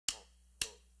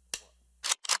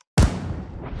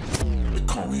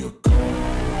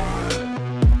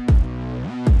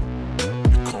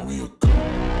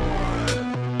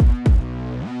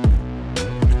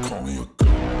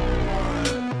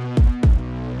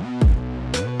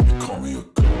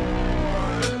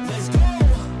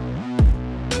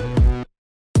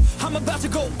To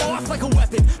go off like a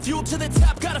weapon, fuel to the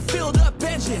top, got a filled up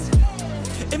engine.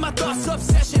 In my thoughts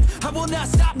obsession, I will not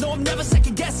stop, no I'm never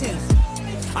second guessing.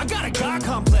 I got a God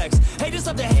complex, haters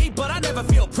love to hate but I never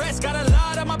feel pressed. Got a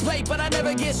lot on my plate but I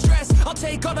never get stressed. I'll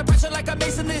take all the pressure like I'm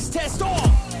acing this test.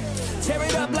 Tear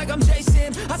it up like I'm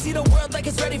Jason. I see the world like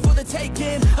it's ready for the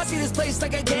taking. I see this place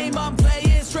like a game I'm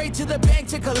playing. Straight to the bank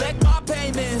to collect my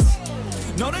payments.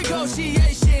 No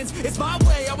negotiations, it's my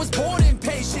way, I was born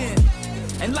impatient.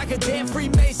 And like a damn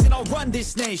Freemason, I'll run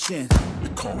this nation. You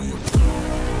call me a god.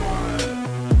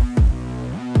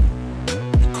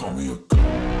 You call me a god.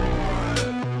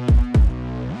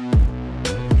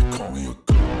 You call me a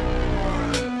god.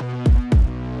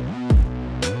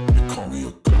 You call me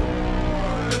a god.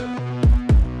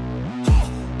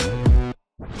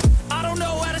 I don't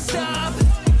know how to stop.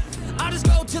 I just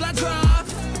go till I drop.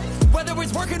 Whether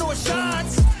it's working or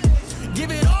shots, give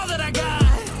it all that I got.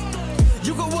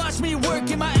 You can watch me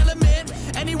work in my element.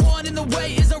 Anyone in the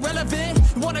way is irrelevant.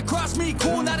 You wanna cross me,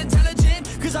 cool, not intelligent.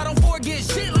 Cause I don't forget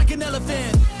shit like an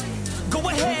elephant. Go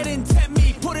ahead and tempt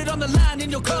me, put it on the line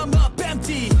and you'll come up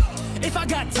empty. If I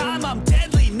got time, I'm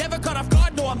deadly. Never caught off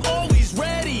guard, no, I'm always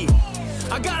ready.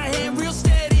 I got a hand real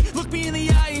steady. Look me in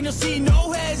the eye and you'll see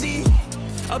no hezzy.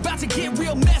 About to get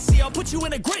real messy. I'll put you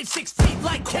in a grave 6 feet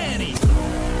like Kenny.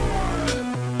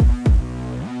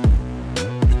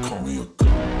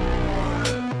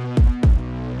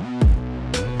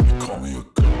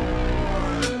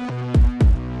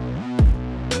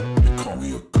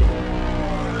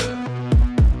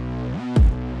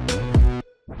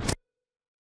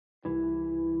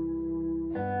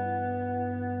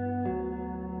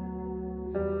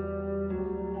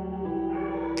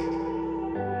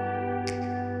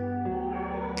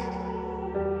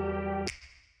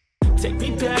 Take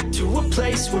me back to a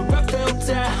place where I felt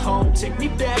at home. Take me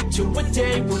back to a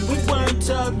day when we weren't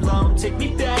alone. Take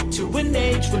me back to an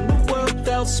age when the world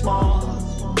felt small.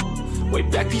 Way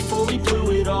back before we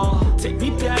blew it all. Take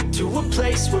me back to a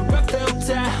place where I felt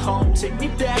at home. Take me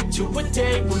back to a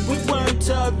day when we weren't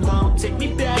alone. Take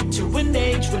me back to an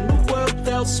age when the world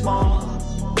felt small.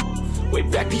 Way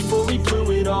back before we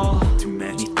blew it all. Too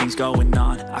many things going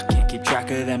on, I can't keep track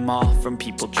of them all. From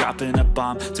people dropping a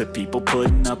bomb to people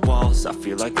putting up walls. I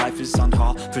feel like life is on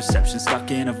hold, perception stuck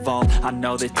in a vault. I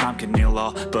know that time can heal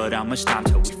all, but how much time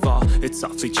till we fall? It's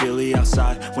awfully chilly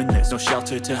outside when there's no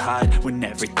shelter to hide. When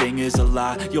everything is a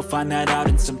lie, you'll find that out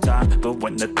in some time. But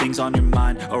when the things on your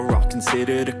mind are all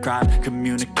considered a crime,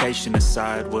 communication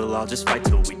aside, we'll all just fight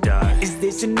till we die. Is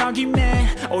this an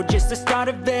argument or just the start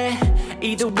of it?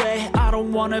 Either way, I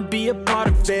don't wanna be a part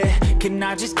of it. Can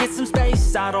I just get some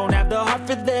space? I don't have the heart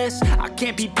for this. I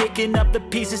can't be picking up the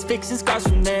pieces, fixing scars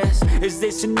from this. Is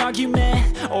this an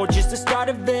argument or just the start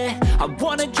of it? I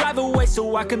wanna drive away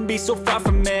so I can be so far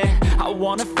from it. I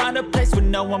wanna find a place where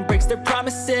no one breaks their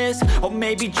promises. Or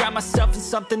maybe drown myself in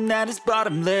something that is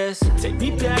bottomless. Take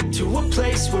me back to a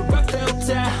place where I felt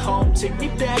at home. Take me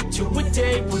back to a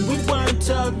day when we weren't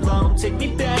alone. Take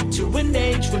me back to an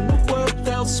age when the world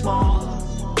felt small.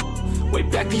 Way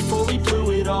back before we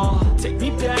blew it all. Take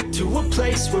me back to a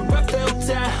place where I felt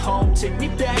at home. Take me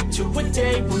back to a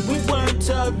day when we weren't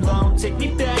alone. Take me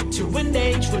back to an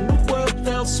age when the world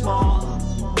felt small.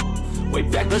 Way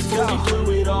back before we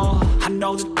blew it all. I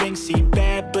know that things seem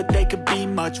bad, but they could be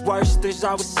much worse. There's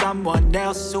always someone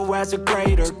else who has a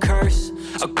greater curse,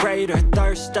 a greater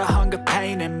thirst, a hunger,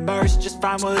 pain, and mercy. Just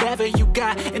find whatever you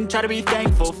got and try to be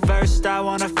thankful first. I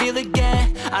wanna feel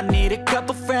again, I need a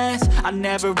couple friends. I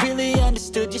never really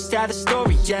understood just how the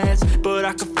story ends, but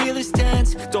I can feel it's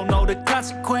tense, don't know the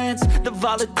consequence. The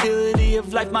volatility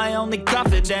of life, my only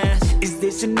confidence. Is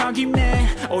this an argument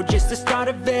or just the start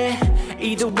of it?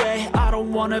 Either way, I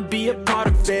don't wanna be a part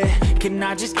of it. Can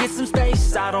I just get some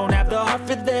space? I don't have the heart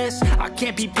for this. I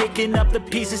can't be picking up the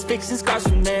pieces, fixing scars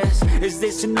from this. Is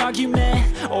this an argument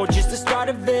or just the start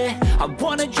of it? I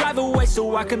wanna drive away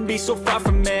so I can be so far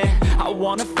from it. I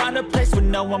wanna find a place where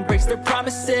no one breaks their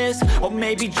promises. Or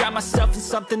maybe drown myself in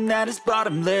something that is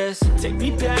bottomless. Take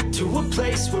me back to a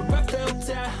place where I felt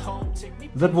at home.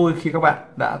 Rất vui khi các bạn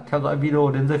đã theo dõi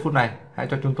video đến giây phút này. Hãy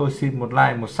cho chúng tôi xin một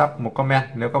like, một sub, một comment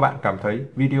nếu các bạn cảm thấy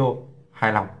video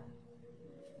hài lòng.